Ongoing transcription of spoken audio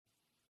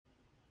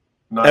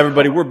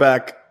Everybody, we're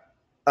back.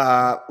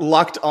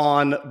 Locked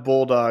on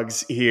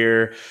Bulldogs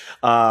here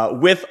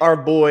with our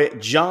boy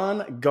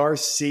John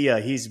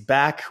Garcia. He's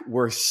back.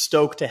 We're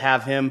stoked to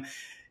have him.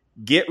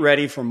 Get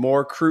ready for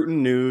more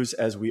Cruton news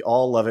as we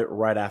all love it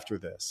right after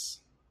this.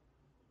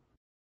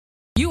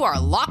 You are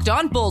Locked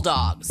On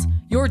Bulldogs,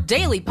 your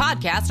daily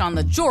podcast on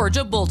the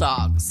Georgia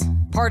Bulldogs.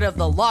 Part of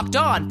the Locked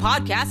On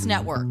Podcast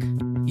Network,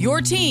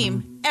 your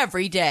team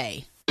every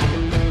day.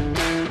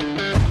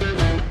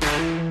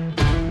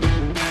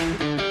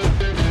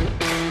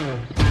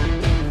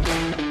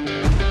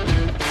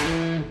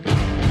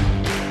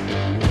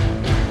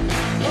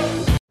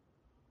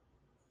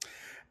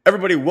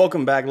 Everybody,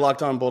 welcome back.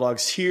 Locked On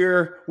Bulldogs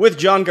here with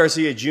John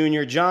Garcia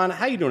Jr. John,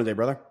 how you doing today,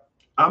 brother?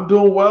 I'm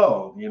doing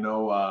well.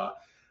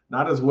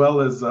 Not as well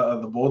as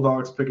the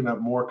Bulldogs picking up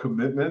more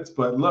commitments,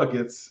 but look,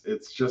 it's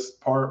just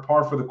par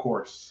for the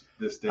course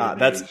this day.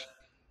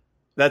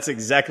 That's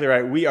exactly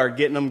right. We are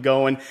getting them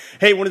going.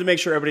 Hey, wanted to make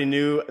sure everybody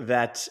knew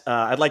that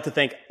I'd like to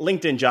thank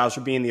LinkedIn Jobs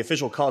for being the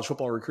official college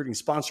football recruiting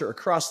sponsor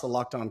across the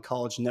Locked On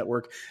College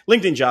Network.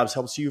 LinkedIn Jobs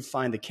helps you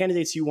find the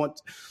candidates you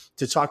want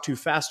to talk to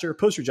faster.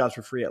 Post your jobs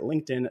for free at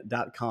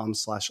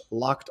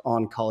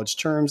linkedin.com/lockedoncollege.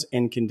 Terms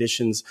and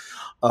conditions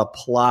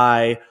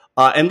apply.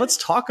 And let's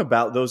talk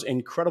about those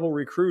incredible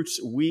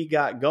recruits we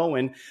got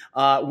going.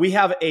 We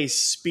have a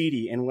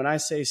speedy, and when I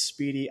say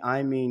speedy,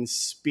 I mean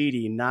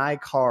speedy, Ny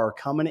Carr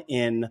coming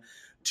in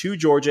to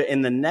Georgia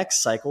in the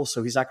next cycle.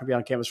 So he's not going to be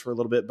on campus for a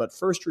little bit, but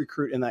first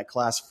recruit in that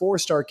class,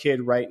 4-star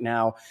kid right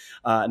now,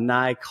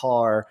 Ny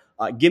Carr.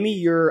 Give me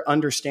your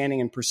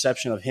understanding and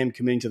perception of him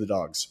committing to the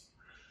Dogs.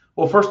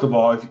 Well, first of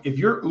all, if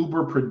you're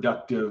uber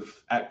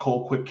productive at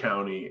Colquitt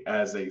County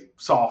as a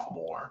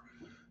sophomore,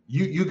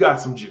 you got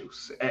some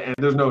juice. And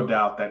there's no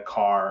doubt that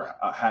Carr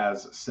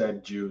has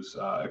said juice.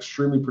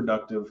 Extremely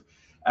productive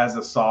as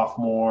a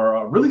sophomore,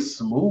 a really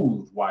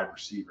smooth wide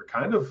receiver,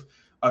 kind of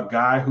a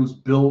guy who's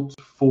built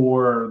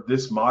for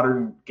this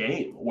modern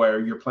game where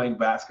you're playing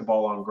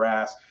basketball on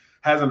grass,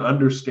 has an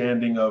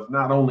understanding of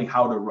not only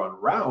how to run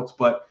routes,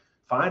 but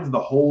finds the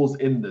holes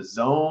in the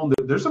zone.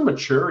 There's a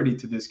maturity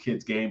to this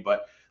kid's game,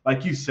 but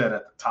like you said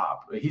at the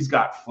top, he's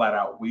got flat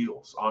out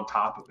wheels on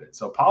top of it.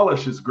 So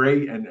polish is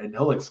great, and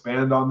he'll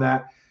expand on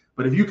that.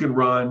 But if you can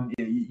run,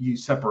 you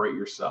separate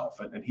yourself,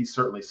 and he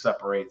certainly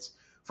separates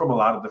from a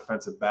lot of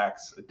defensive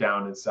backs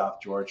down in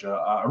South Georgia.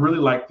 I really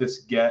like this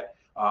get.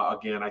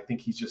 Again, I think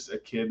he's just a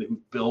kid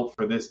who's built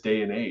for this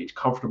day and age,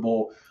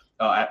 comfortable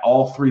at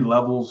all three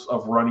levels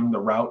of running the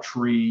route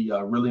tree,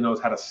 really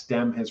knows how to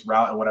stem his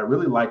route. And what I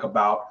really like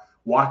about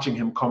watching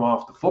him come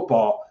off the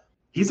football,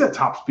 he's at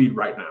top speed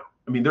right now.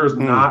 I mean, there's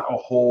not a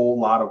whole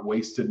lot of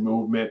wasted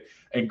movement,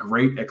 a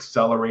great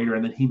accelerator,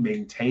 and then he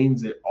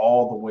maintains it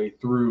all the way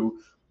through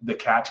the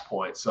catch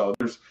point. So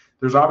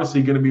there's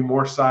obviously going to be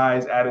more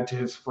size added to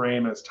his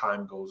frame as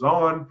time goes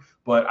on,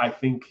 but I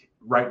think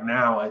right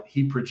now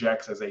he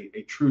projects as a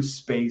true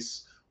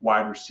space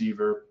wide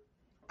receiver,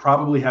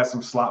 probably has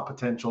some slot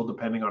potential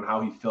depending on how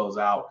he fills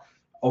out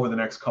over the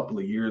next couple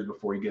of years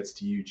before he gets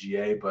to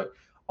UGA, but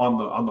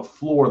on the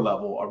floor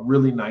level, a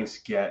really nice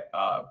get,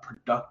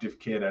 productive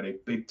kid at a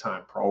big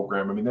time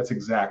program. I mean, that's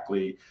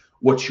exactly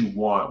what you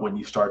want when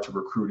you start to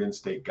recruit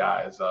in-state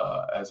guys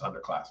as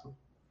underclassmen.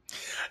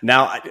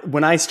 Now,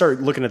 when I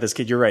start looking at this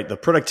kid, you're right. The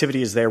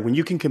productivity is there. When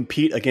you can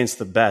compete against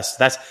the best,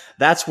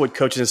 that's what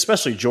coaches,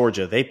 especially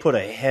Georgia, they put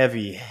a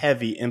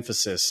heavy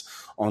emphasis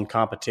on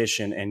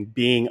competition and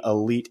being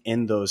elite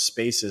in those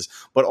spaces.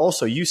 But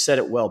also, you said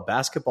it well,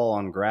 basketball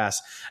on grass.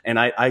 And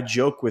I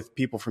joke with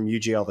people from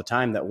UGA all the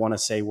time that want to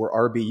say we're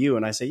RBU.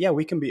 And I say, yeah,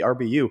 we can be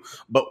RBU.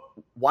 But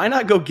why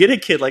not go get a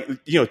kid? Like,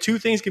 two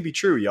things can be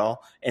true, y'all.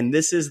 And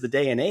this is the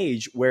day and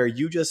age where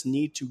you just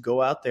need to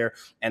go out there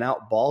and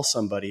outball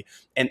somebody.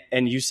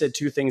 And you said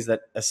two things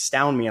that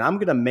astound me. And I'm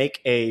going to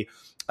make a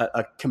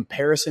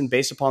comparison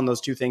based upon those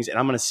two things, and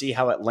I'm going to see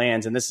how it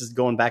lands. And this is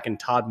going back in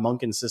Todd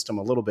Monken's system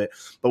a little bit.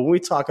 But when we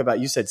talk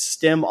about, you said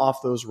stem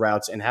off those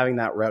routes and having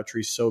that route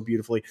tree so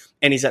beautifully,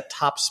 and he's at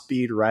top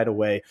speed right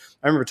away.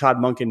 I remember Todd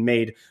Monken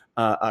made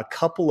a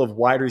couple of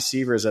wide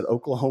receivers at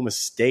Oklahoma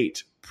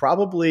State,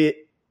 probably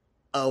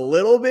a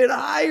little bit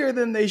higher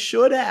than they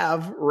should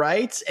have,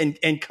 right?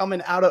 And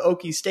coming out of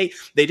Okie State,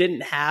 they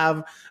didn't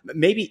have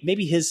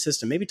maybe his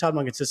system, maybe Todd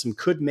Monken's system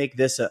could make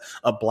this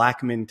a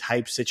Blackman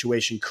type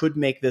situation, could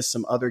make this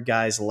some other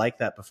guys like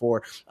that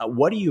before.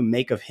 What do you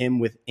make of him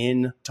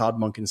within Todd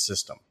Monken's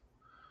system?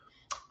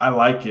 I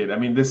like it. I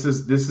mean, this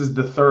is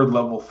the third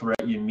level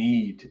threat you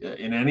need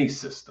in any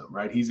system,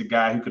 right? He's a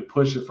guy who could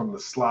push it from the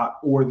slot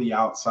or the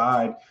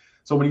outside.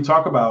 So when you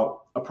talk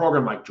about a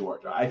program like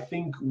Georgia, I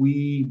think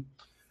we,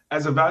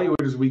 as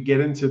evaluators, we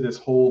get into this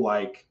whole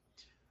like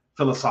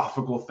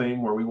philosophical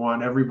thing where we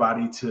want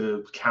everybody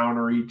to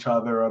counter each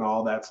other and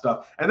all that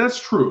stuff. And that's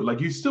true. Like,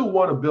 you still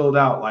want to build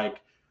out like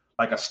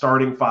a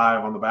starting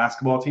five on the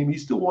basketball team. You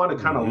still want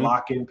to kind of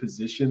lock in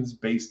positions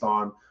based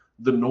on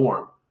the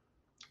norm.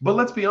 But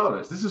let's be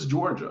honest, this is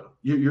Georgia.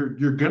 You're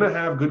going to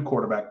have good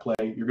quarterback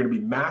play. You're going to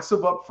be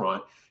massive up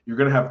front. You're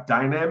going to have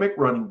dynamic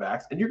running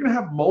backs, and you're going to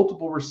have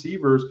multiple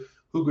receivers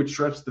who could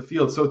stretch the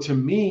field. So to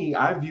me,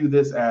 I view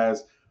this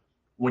as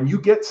when you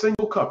get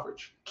single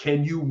coverage,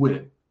 can you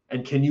win?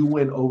 And can you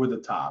win over the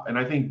top? And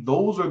I think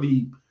those are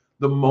the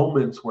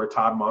moments where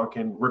Todd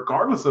Monken,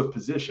 regardless of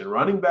position,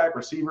 running back,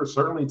 receiver,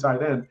 certainly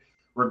tight end,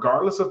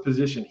 regardless of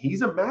position,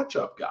 he's a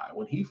matchup guy.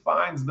 When he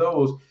finds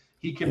those,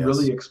 he can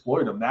really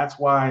exploit them. That's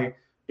why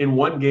in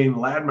one game,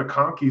 Ladd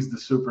McConkey's the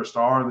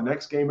superstar. In the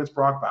next game, it's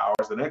Brock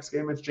Bowers. The next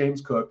game, it's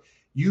James Cook.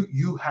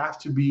 You have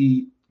to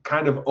be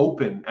kind of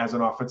open as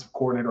an offensive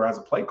coordinator, as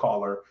a play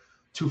caller,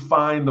 to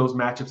find those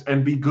matchups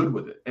and be good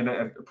with it. And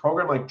a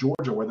program like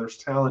Georgia, where there's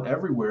talent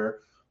everywhere,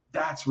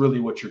 that's really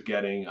what you're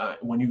getting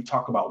when you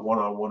talk about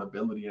one-on-one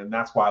ability. And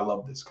that's why I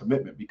love this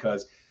commitment,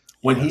 because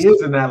when he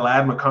is in that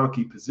Ladd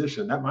McConkey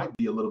position, that might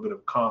be a little bit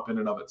of comp in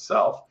and of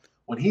itself.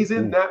 When he's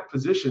in that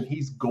position,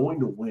 he's going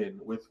to win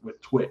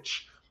with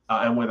twitch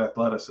and with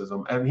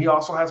athleticism. And he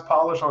also has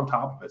polish on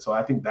top of it. So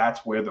I think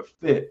that's where the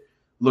fit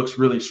looks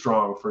really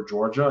strong for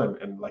Georgia.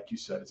 And like you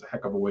said, it's a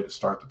heck of a way to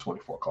start the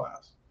 24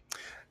 class.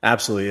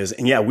 Absolutely is.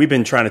 And yeah, we've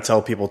been trying to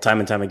tell people time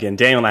and time again,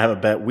 Daniel and I have a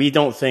bet. We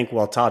don't think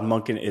while Todd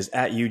Monken is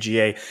at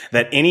UGA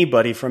that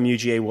anybody from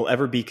UGA will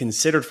ever be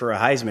considered for a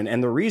Heisman.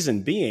 And the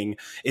reason being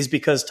is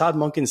because Todd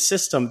Monken's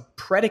system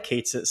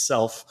predicates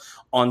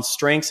on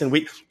strengths,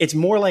 and it's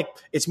more like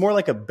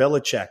a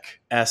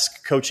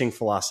Belichick-esque coaching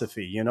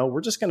philosophy. You know,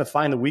 we're just going to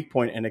find the weak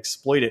point and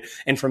exploit it.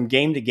 And from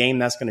game to game,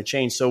 that's going to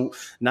change. So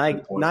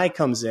Nye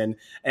comes in,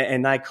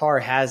 and Nye Carr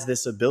has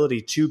this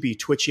ability to be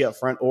twitchy up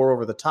front or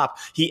over the top.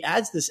 He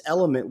adds this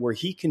element where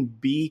he can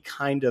be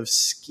kind of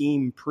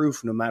scheme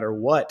proof no matter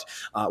what,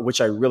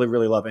 which I really,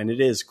 really love. And it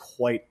is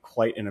quite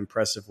an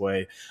impressive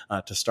way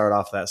to start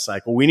off that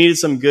cycle. We needed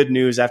some good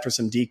news after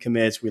some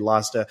decommits. We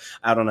lost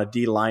out on a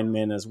D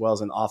lineman as well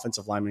as an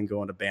offensive lineman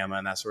going to Bama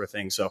and that sort of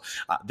thing. So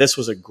this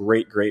was a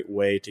great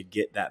way to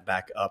get that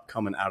back up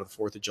coming out of the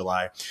 4th of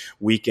July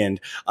weekend.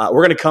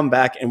 We're going to come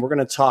back and we're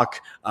going to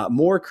talk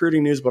more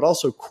recruiting news, but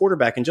also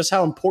quarterback and just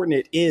how important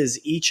it is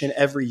each and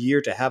every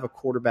year to have a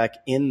quarterback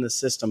in the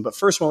system. But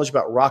first, I want to let you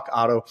about Rock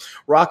Auto.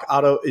 Rock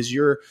Auto is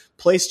your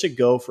place to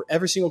go for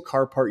every single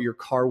car part your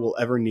car will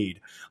ever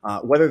need,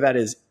 whether that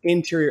is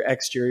interior,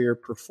 exterior,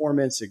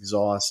 performance,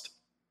 exhaust.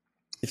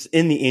 It's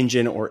in the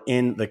engine or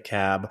in the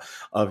cab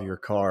of your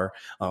car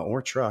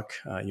or truck.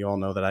 You all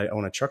know that I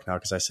own a truck now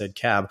because I said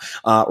cab.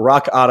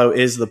 Rock Auto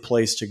is the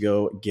place to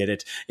go get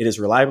it. It is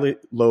reliably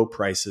low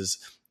prices.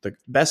 The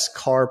best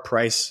car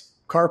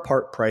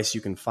part price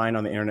you can find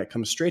on the internet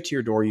comes straight to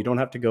your door. You don't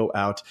have to go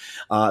out.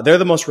 They're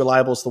the most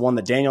reliable. It's the one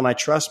that Daniel and I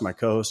trust, my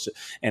co-host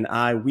and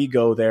we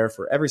go there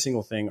for every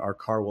single thing our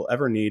car will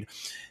ever need.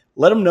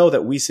 Let them know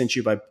that we sent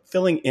you by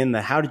filling in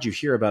the how did you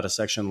hear about us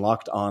section.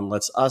 Locked On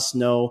lets us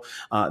know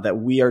that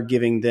we are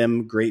giving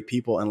them great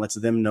people and lets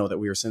them know that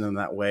we are sending them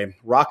that way.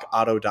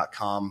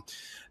 RockAuto.com.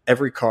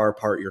 Every car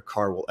part your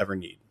car will ever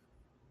need.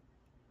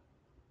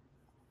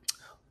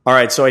 All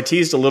right, so I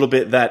teased a little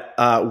bit that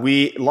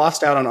we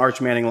lost out on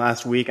Arch Manning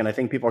last week, and I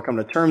think people are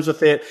coming to terms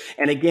with it.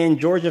 And again,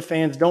 Georgia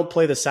fans, don't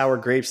play the sour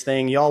grapes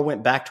thing. Y'all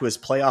went back to his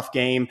playoff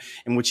game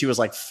in which he was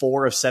like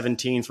 4 of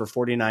 17 for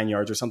 49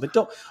 yards or something.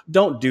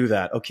 Don't do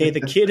that, okay?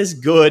 The kid is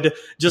good.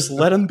 Just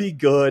let him be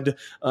good,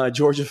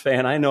 Georgia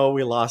fan. I know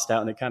we lost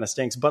out, and it kind of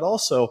stinks. But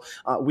also,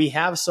 we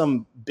have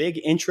some big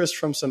interest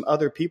from some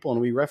other people, and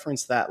we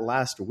referenced that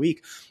last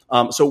week.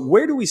 So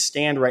where do we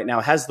stand right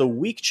now? Has the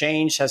week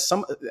changed? Has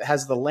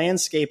the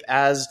landscape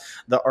as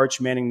the Arch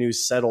Manning news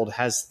settled?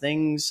 Has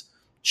things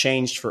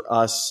changed for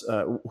us?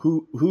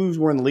 Who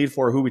we're in the lead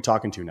for? Who are we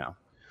talking to now?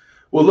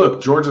 Well,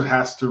 look, Georgia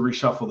has to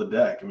reshuffle the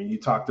deck. I mean, you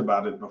talked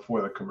about it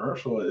before the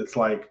commercial. It's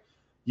like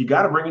you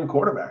got to bring in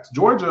quarterbacks.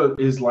 Georgia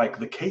is like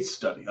the case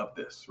study of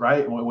this,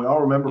 right? We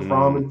all remember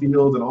Fromm and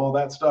Fields and all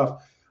that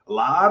stuff. A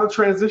lot of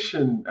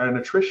transition and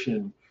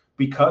attrition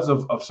because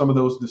of some of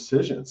those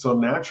decisions. So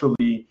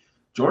naturally,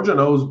 Georgia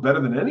knows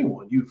better than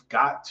anyone. You've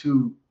got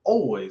to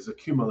always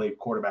accumulate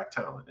quarterback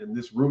talent. And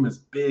this room is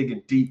big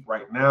and deep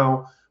right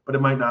now, but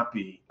it might not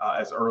be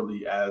as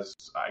early as,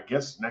 I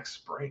guess, next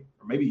spring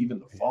or maybe even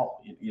the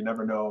fall. You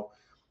never know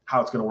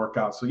how it's going to work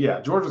out. So, yeah,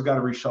 Georgia's got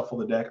to reshuffle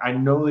the deck. I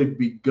know they've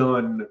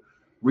begun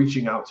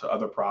reaching out to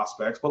other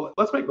prospects, but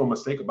let's make no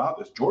mistake about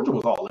this. Georgia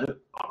was all in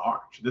on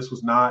Arch. This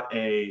was not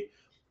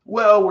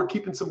we're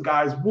keeping some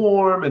guys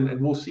warm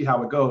and we'll see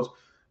how it goes.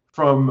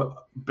 From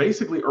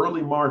basically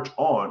early March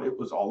on, it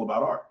was all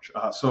about Arch.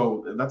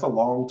 So that's a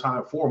long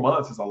time. 4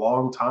 months is a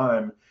long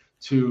time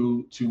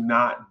to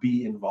not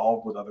be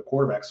involved with other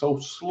quarterbacks. So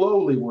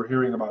slowly we're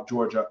hearing about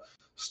Georgia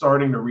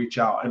starting to reach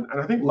out. And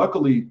I think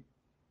luckily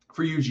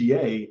for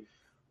UGA,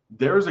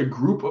 there's a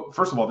group of,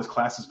 first of all, this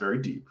class is very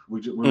deep.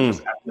 We're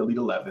just at the Elite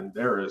 11.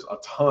 There is a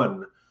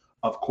ton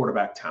of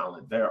quarterback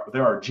talent. There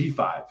are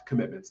G5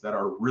 commitments that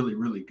are really,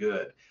 really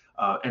good.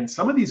 And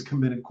some of these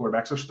committed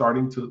quarterbacks are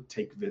starting to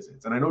take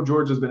visits. And I know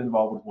Georgia's been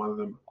involved with one of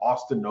them,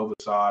 Austin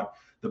Novosad,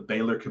 the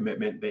Baylor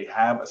commitment. They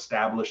have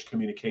established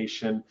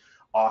communication.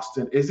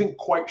 Austin isn't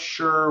quite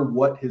sure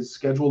what his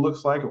schedule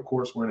looks like. Of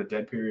course, we're in a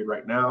dead period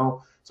right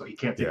now, so he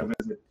can't take a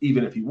visit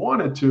even if he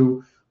wanted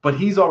to. but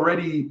he's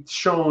already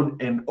shown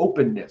an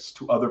openness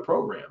to other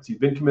programs. He's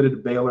been committed to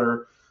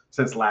Baylor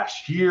since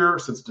last year,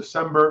 since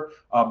December,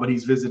 but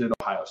he's visited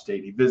Ohio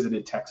State. He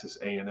visited Texas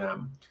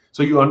A&M.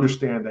 So you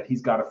understand that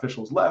he's got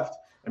officials left,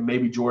 and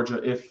maybe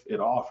Georgia, if it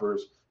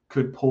offers,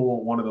 could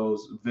pull one of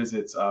those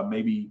visits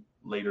maybe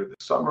later this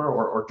summer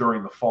or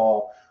during the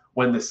fall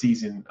when the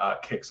season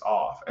kicks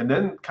off. And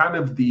then kind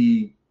of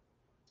the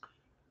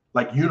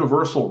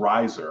universal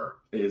riser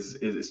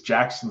is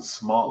Jackson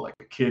Smolik,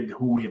 a kid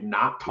who we have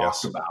not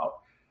talked about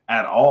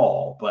at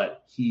all,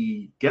 but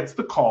he gets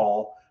the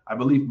call, I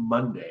believe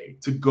Monday,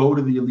 to go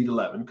to the Elite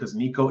 11 because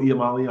Nico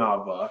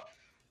Iamaleava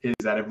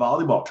is at a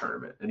volleyball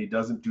tournament and he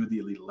doesn't do the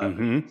Elite 11.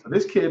 Mm-hmm. So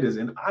this kid is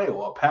in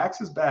Iowa, packs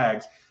his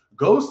bags,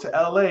 goes to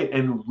LA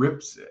and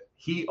rips it.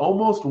 He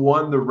almost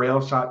won the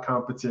rail shot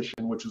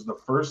competition, which was the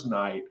first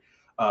night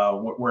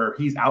where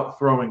he's out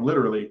throwing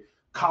literally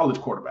college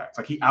quarterbacks.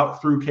 Like he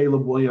outthrew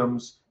Caleb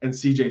Williams and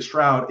CJ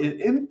Stroud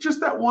in just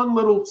that one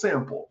little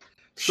sample.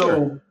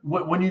 So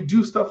when you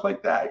do stuff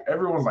like that,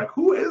 everyone's like,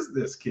 who is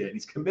this kid?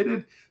 He's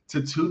committed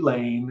to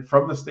Tulane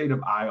from the state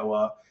of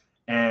Iowa,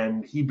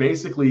 and he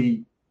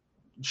basically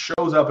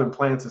shows up and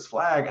plants his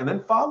flag and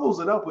then follows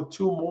it up with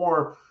 2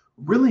 more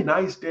really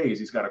nice days.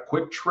 He's got a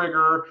quick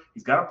trigger.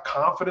 He's got a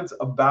confidence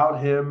about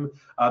him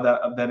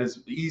that is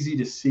easy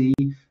to see.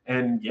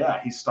 And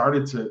yeah, he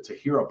started to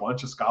hear a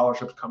bunch of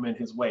scholarships come in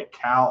his way.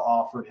 Cal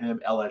offered him.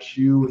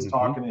 LSU is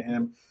talking to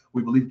him.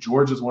 We believe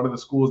Georgia is one of the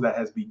schools that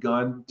has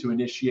begun to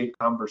initiate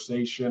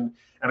conversation.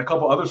 And a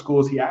couple other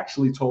schools he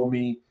actually told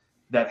me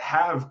that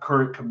have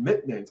current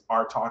commitments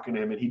are talking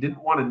to him, and he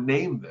didn't want to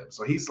name them.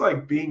 So he's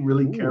like being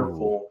really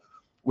careful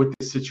with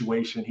this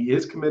situation. He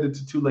is committed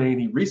to Tulane.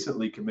 He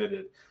recently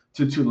committed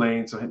to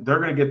Tulane, so they're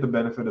going to get the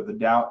benefit of the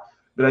doubt.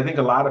 But I think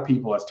a lot of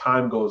people, as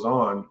time goes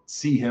on,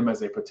 see him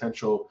as a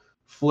potential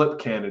flip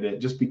candidate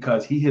just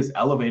because he has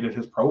elevated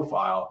his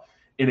profile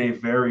in a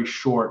very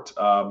short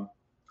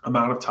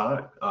amount of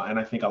time. And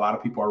I think a lot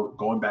of people are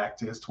going back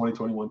to his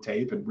 2021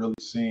 tape and really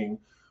seeing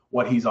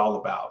what he's all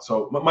about.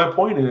 So my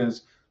point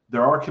is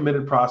there are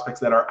committed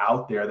prospects that are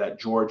out there that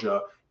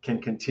Georgia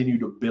can continue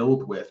to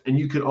build with. And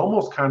you could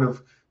almost kind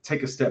of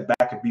take a step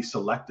back and be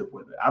selective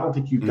with it. I don't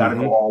think you've got to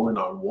go all in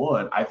on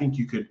one. I think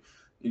you could,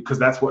 because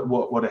that's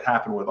what had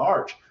happened with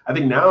Arch. I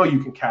think now you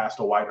can cast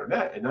a wider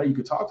net, and now you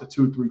could talk to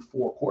 2, 3,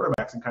 4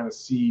 quarterbacks and kind of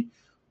see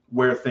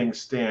where things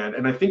stand.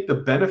 And I think the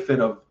benefit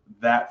of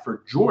that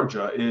for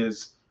Georgia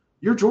is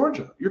you're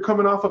Georgia. You're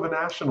coming off of a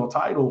national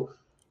title.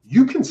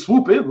 You can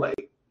swoop in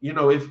late. You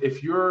know,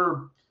 if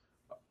you're,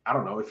 I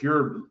don't know, if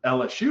you're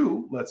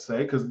LSU, let's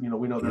say, because, you know,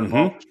 we know they're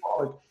involved in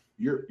college,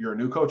 you're a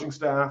new coaching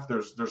staff.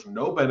 There's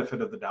no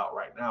benefit of the doubt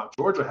right now.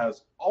 Georgia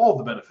has all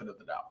the benefit of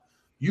the doubt.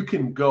 You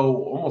can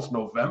go almost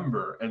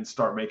November and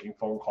start making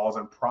phone calls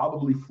and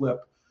probably flip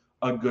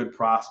a good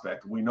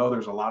prospect. We know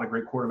there's a lot of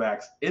great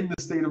quarterbacks in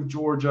the state of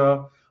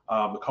Georgia.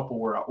 A couple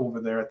were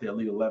over there at the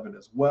Elite 11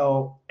 as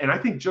well. And I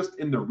think just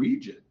in the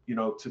region, you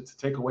know, to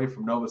take away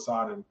from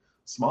Novosad and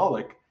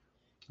Smolik,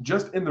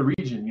 just in the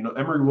region, you know,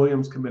 Emory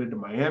Williams committed to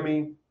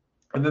Miami,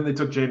 and then they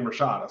took Jaden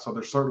Rashada. So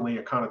there's certainly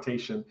a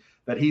connotation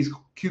that he's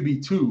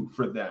QB2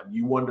 for them.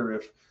 You wonder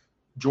if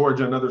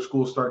Georgia and other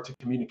schools start to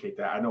communicate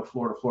that. I know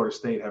Florida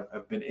State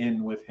have been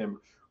in with him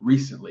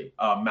recently.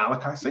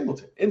 Malachi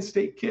Singleton,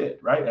 in-state kid,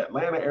 right?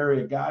 Atlanta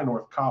area guy,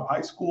 North Cobb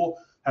High School,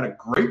 had a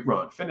great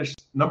run,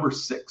 finished number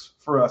 6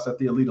 for us at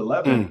the Elite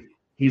 11.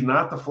 He's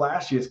not the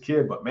flashiest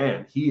kid, but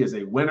man, he is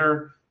a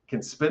winner,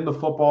 can spin the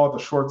football at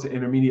the short to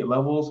intermediate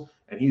levels,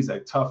 and he's a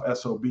tough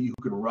SOB who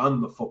can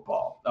run the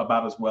football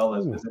about as well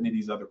as any of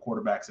these other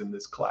quarterbacks in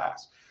this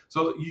class.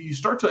 So you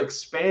start to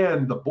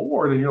expand the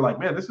board, and you're like,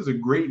 man, this is a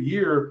great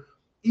year,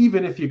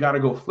 even if you got to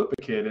go flip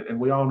a kid. And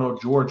we all know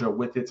Georgia,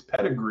 with its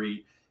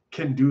pedigree,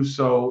 can do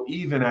so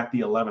even at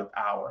the 11th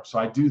hour. So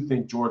I do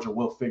think Georgia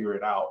will figure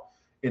it out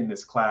in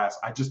this class.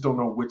 I just don't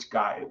know which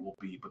guy it will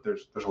be, but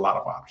there's a lot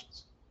of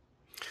options.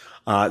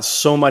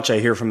 So much I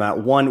hear from that.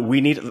 One,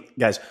 we need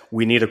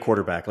a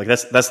quarterback. Like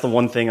that's the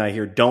one thing I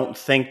hear. Don't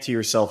think to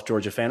yourself,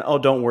 Georgia fan, oh,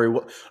 don't worry.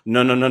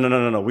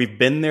 No. We've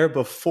been there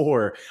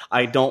before.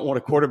 I don't want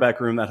a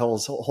quarterback room that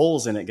holds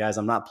holes in it, guys.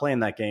 I'm not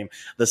playing that game.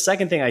 The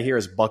second thing I hear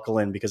is buckle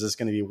in, because it's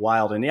going to be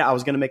wild. And yeah, I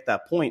was going to make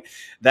that point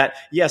that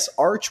yes,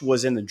 Arch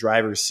was in the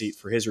driver's seat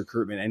for his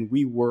recruitment, and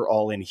we were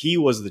all in. He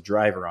was the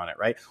driver on it,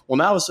 right? Well,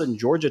 now all of a sudden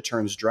Georgia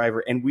turns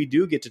driver, and we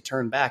do get to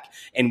turn back,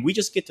 and we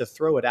just get to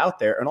throw it out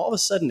there. And all of a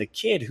sudden, a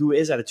kid who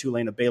is at a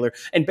Tulane, a Baylor,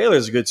 and Baylor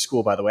is a good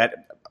school, by the way.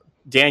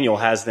 Daniel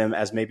has them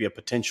as maybe a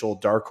potential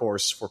dark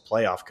horse for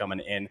playoff coming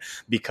in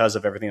because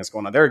of everything that's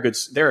going on.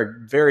 They're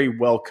a very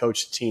well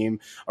coached team.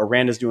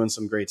 Aranda's doing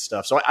some great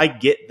stuff, so I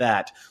get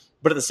that.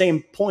 But at the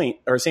same point,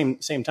 or same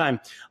time,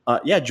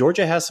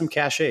 Georgia has some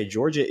cachet.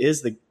 Georgia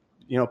is the,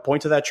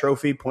 point to that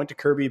trophy, point to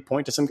Kirby,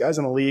 point to some guys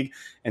in the league,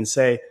 and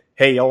say,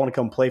 hey, y'all want to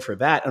come play for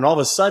that? And all of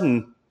a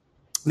sudden,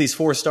 these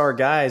 4-star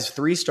guys,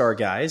 3-star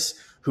guys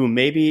who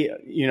maybe,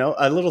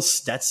 a little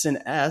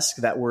Stetson-esque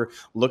that were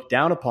looked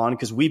down upon,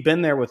 because we've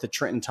been there with the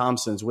Trenton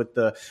Thompsons, with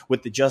the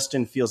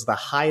Justin Fields, the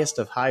highest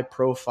of high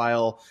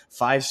profile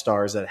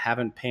 5-stars that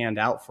haven't panned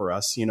out for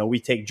us. We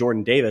take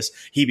Jordan Davis,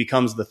 he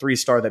becomes the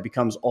 3-star that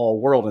becomes all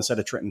world instead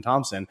of Trenton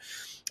Thompson.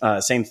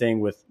 Same thing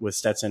with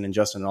Stetson and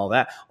Justin and all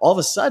that. All of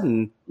a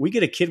sudden, we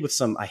get a kid with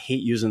some, I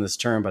hate using this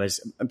term, but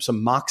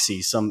some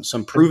moxie, some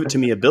prove it to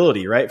me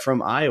ability, right,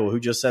 from Iowa, who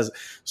just says,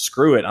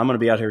 screw it, I'm going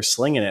to be out here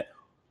slinging it.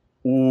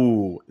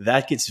 Ooh,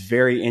 that gets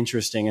very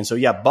interesting. And so,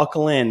 yeah,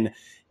 buckle in.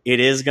 It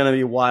is going to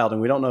be wild,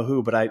 and we don't know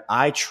who, but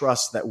I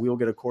trust that we'll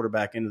get a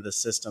quarterback into the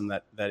system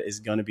that is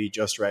going to be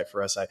just right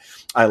for us.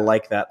 I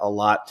like that a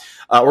lot.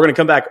 We're going to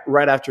come back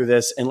right after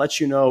this and let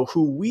you know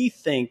who we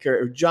think,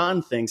 or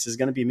John thinks, is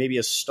going to be maybe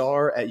a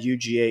star at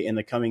UGA in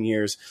the coming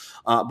years.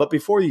 But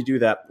before you do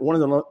that, I wanted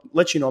to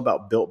let you know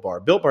about Built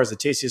Bar. Built Bar is the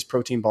tastiest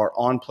protein bar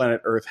on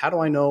planet Earth. How do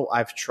I know?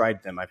 I've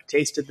tried them. I've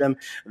tasted them.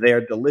 They are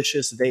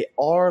delicious. They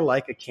are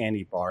like a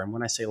candy bar. And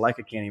when I say like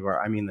a candy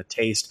bar, I mean the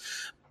taste,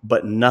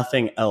 but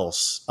nothing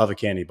else of a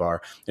candy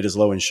bar. It is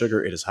low in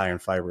sugar. It is high in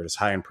fiber. It is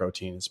high in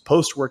protein. It's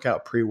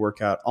post-workout,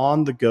 pre-workout,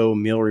 on-the-go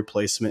meal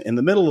replacement in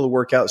the middle of the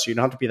workout, so you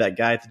don't have to be that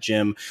guy at the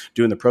gym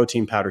doing the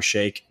protein powder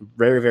shake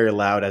very, very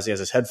loud as he has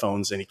his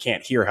headphones and he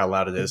can't hear how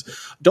loud it is.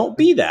 Don't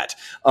be that.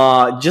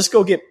 Just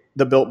go get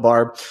the Built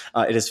Bar.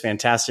 It is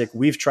fantastic.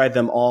 We've tried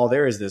them all.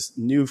 There is this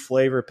new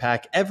flavor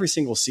pack every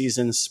single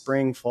season,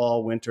 spring,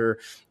 fall, winter.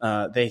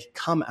 They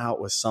come out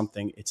with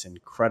something. It's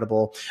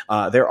incredible.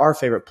 They're our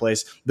favorite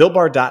place.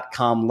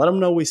 BuiltBar.com. Let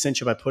them know we sent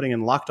you by putting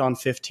in Locked On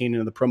 15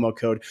 into the promo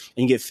code,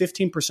 and you get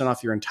 15%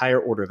 off your entire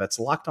order. That's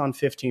Locked On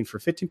 15 for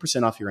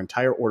 15% off your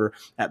entire order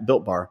at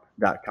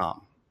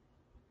BuiltBar.com.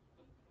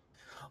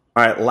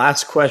 All right,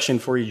 last question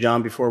for you,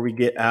 John, before we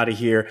get out of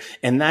here.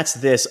 And that's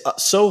this.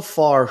 So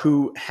far,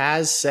 who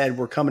has said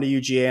we're coming to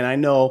UGA? And I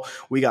know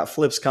we got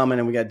flips coming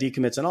and we got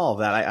decommits and all of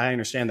that. I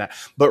understand that.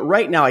 But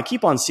right now, I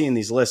keep on seeing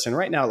these lists. And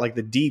right now, like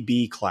the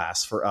DB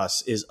class for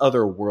us is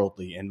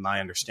otherworldly in my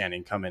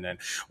understanding coming in.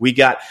 We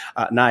got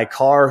Nye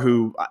Carr,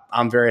 who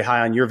I'm very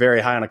high on. You're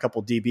very high on a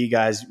couple DB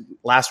guys.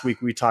 Last week,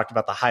 we talked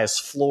about the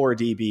highest floor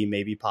DB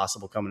maybe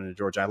possible coming into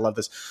Georgia. I love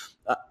this.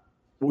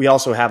 We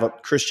also have a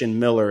Christian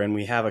Miller, and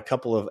we have a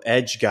couple of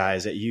edge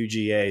guys at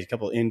UGA, a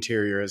couple of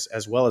interiors,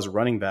 as well as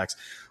running backs.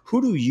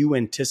 Who do you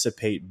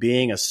anticipate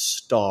being a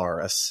star,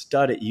 a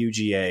stud at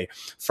UGA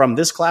from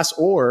this class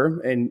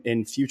or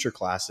in future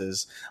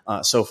classes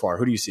so far?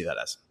 Who do you see that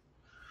as?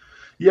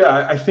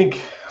 Yeah, I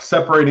think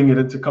separating it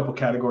into a couple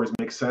categories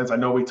makes sense. I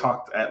know we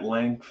talked at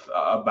length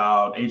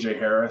about A.J.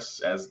 Harris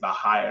as the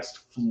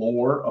highest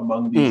floor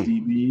among these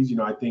DBs.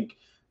 I think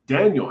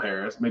Daniel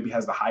Harris maybe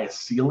has the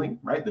highest ceiling,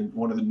 right?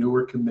 One of the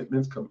newer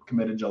commitments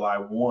committed July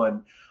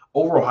 1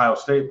 over Ohio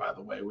State, by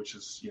the way, which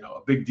is, a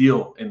big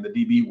deal in the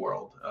DB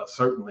world,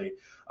 certainly.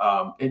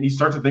 And you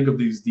start to think of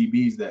these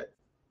DBs that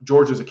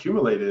Georgia's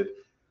accumulated.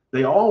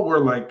 They all were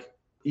like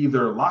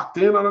either locked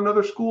in on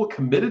another school,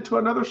 committed to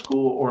another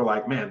school, or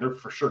like, man, they're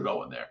for sure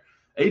going there.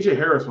 A.J.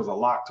 Harris was a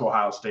lock to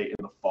Ohio State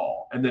in the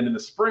fall. And then in the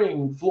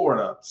spring,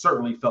 Florida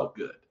certainly felt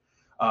good.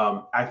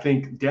 I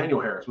think Daniel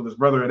Harris with his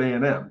brother at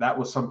A&M, that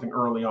was something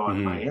early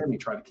on. Miami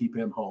tried to keep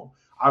him home.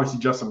 Obviously,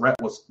 Justin Rhett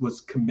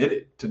was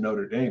committed to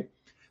Notre Dame.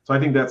 So I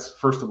think that's,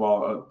 first of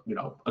all,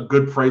 a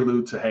good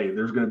prelude to, hey,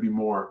 there's going to be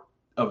more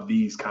of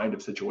these kind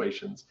of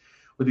situations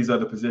with these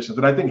other positions.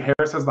 But I think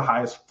Harris has the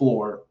highest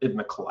floor in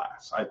the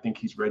class. I think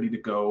he's ready to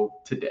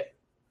go today.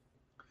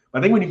 But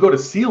I think when you go to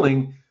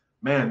ceiling,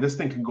 man, this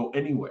thing can go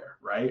anywhere,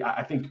 right?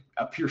 I think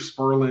Pierce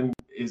Spurlin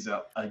is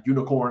a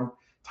unicorn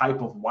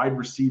type of wide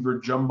receiver,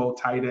 jumbo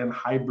tight end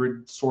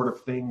hybrid sort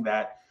of thing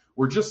that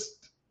we're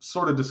just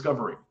sort of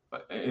discovering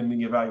in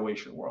the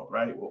evaluation world,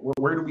 right?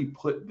 Where do we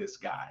put this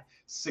guy?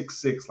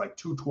 6'6", like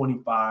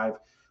 225,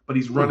 but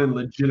he's running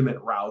legitimate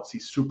routes.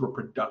 He's super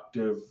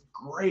productive,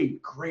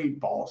 great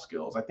ball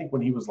skills. I think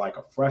when he was like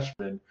a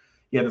freshman,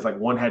 he had this like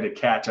one-handed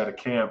catch at a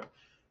camp.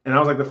 And I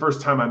was like, the first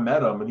time I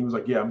met him, and he was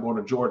like, yeah, I'm going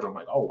to Georgia. I'm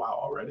like, oh, wow,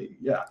 already?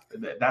 Yeah.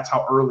 That's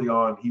how early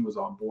on he was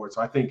on board.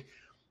 So I think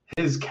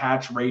his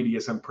catch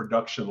radius and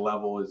production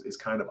level is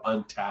kind of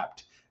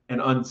untapped and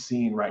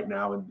unseen right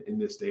now in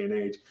this day and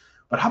age.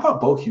 But how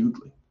about Bo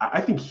Hughley? I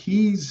think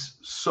he's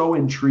so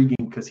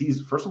intriguing because he's,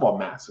 first of all,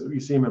 massive. You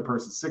see him in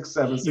person,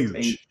 6'7",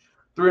 6'8",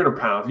 300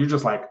 pounds. You're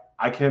just like,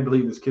 I can't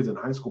believe this kid's in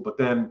high school. But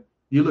then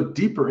you look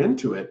deeper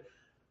into it,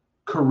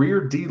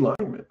 career D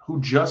lineman who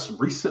just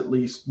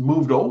recently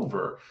moved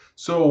over.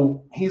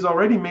 So he's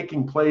already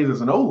making plays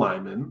as an O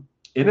lineman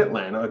in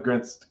Atlanta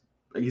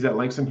he's at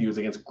Langston Hughes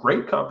against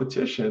great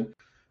competition,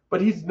 but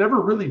he's never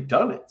really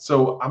done it.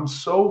 So I'm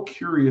so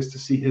curious to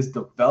see his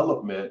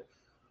development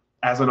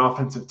as an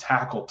offensive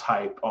tackle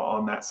type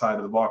on that side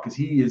of the ball, because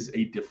he is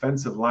a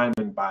defensive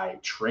lineman by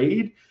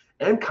trade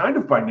and kind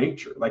of by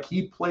nature. Like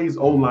he plays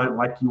O-line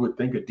like you would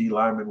think a D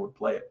lineman would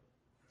play it.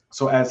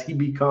 So as he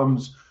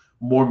becomes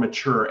more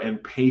mature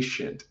and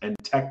patient and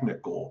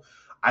technical,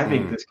 I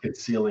think this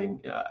kid's ceiling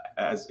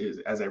as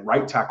a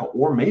right tackle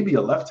or maybe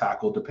a left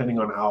tackle, depending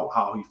on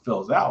how he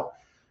fills out,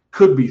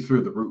 could be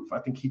through the roof. I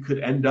think he could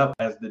end up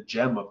as the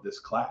gem of this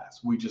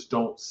class. We just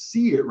don't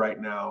see it right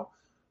now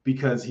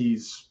because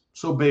he's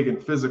so big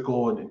and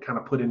physical and kind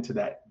of put into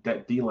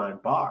that D-line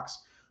box,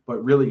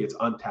 but really it's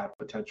untapped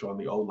potential on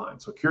the O-line.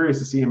 So curious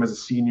to see him as a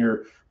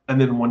senior. And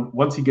then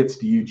once he gets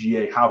to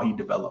UGA, how he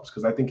develops,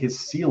 because I think his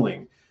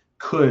ceiling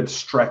could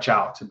stretch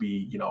out to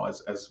be,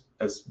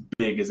 as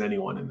big as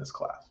anyone in this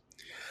class.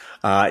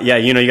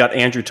 You got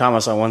Andrew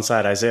Thomas on one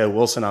side, Isaiah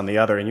Wilson on the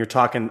other, and you're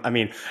talking,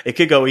 it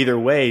could go either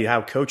way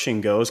how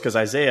coaching goes, because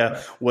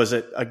Isaiah was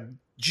a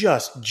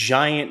just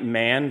giant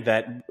man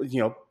that,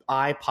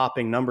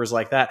 eye-popping numbers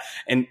like that.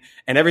 And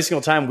every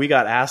single time we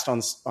got asked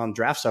on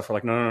draft stuff, we're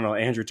like, no,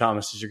 Andrew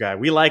Thomas is your guy.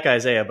 We like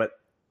Isaiah,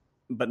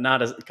 but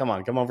not as, come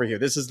over here.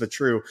 This is the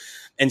true.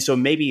 And so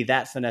maybe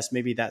that finesse,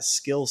 maybe that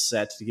skill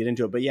set to get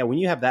into it. But yeah, when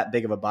you have that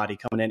big of a body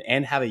coming in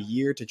and have a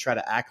year to try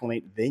to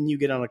acclimate, then you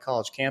get on a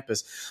college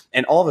campus.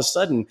 And all of a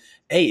sudden,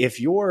 hey, if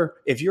you're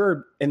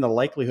in the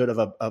likelihood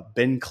of a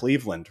Ben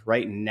Cleveland,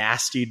 right?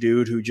 Nasty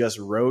dude who just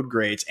road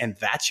grades, and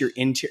that's your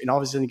interior, and all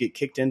of a sudden you get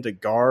kicked into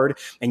guard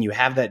and you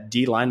have that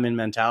D lineman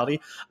mentality.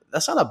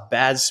 That's not a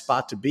bad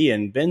spot to be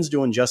in. Ben's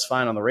doing just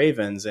fine on the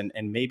Ravens, and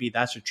maybe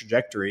that's a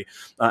trajectory.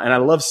 And I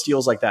love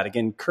steals like that.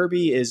 Again,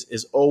 Kirby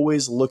is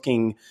always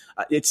looking.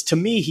 It's, to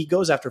me, he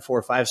goes after 4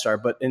 or 5 star,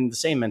 but in the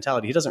same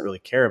mentality, he doesn't really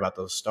care about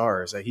those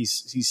stars.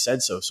 He's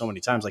said so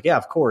many times. Like, yeah,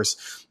 of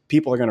course,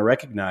 people are going to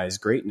recognize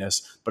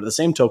greatness, but at the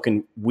same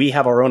token, we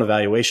have our own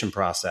evaluation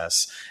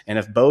process. And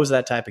if Bo's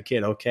that type of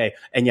kid, okay.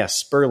 And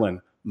yes, Spurlin,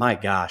 my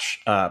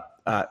gosh.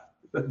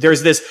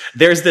 There's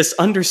this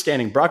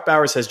understanding. Brock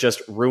Bowers has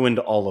just ruined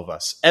all of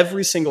us.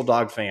 Every single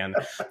Dog fan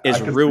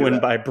is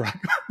ruined by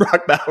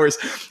Brock Bowers.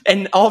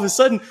 And all of a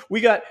sudden,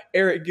 we got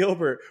Eric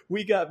Gilbert.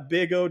 We got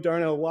Big O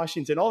Darnell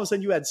Washington. All of a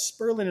sudden, you had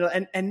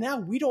Spurlin. And now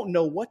we don't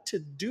know what to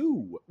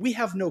do. We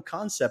have no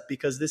concept,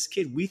 because this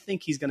kid, we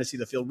think he's going to see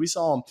the field. We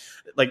saw him,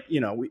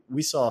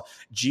 we saw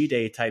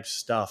G-Day type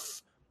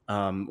stuff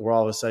where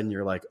all of a sudden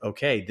you're like,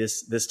 okay,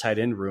 this tight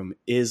end room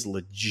is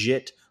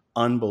legit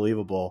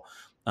unbelievable.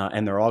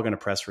 And they're all going to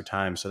press for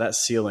time. So that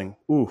ceiling,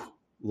 a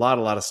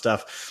lot of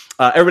stuff.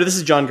 Everybody, this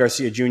is John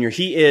Garcia Jr.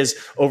 He is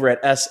over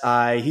at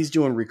SI. He's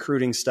doing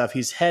recruiting stuff.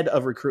 He's head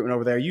of recruitment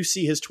over there. You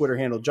see his Twitter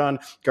handle, John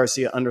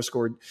Garcia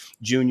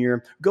 _Jr.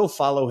 Go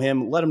follow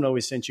him. Let him know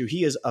we sent you.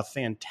 He is a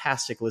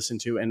fantastic listen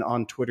to. And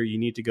on Twitter, you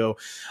need to go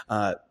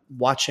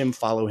watch him,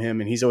 follow him.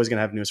 And he's always going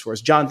to have news for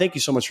us. John, thank you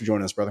so much for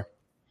joining us, brother.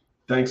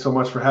 Thanks so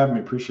much for having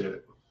me. Appreciate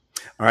it.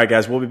 All right,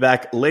 guys, we'll be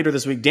back later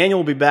this week. Daniel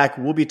will be back.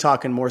 We'll be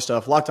talking more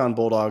stuff. Locked On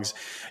Bulldogs,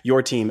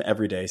 your team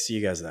every day. See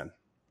you guys then.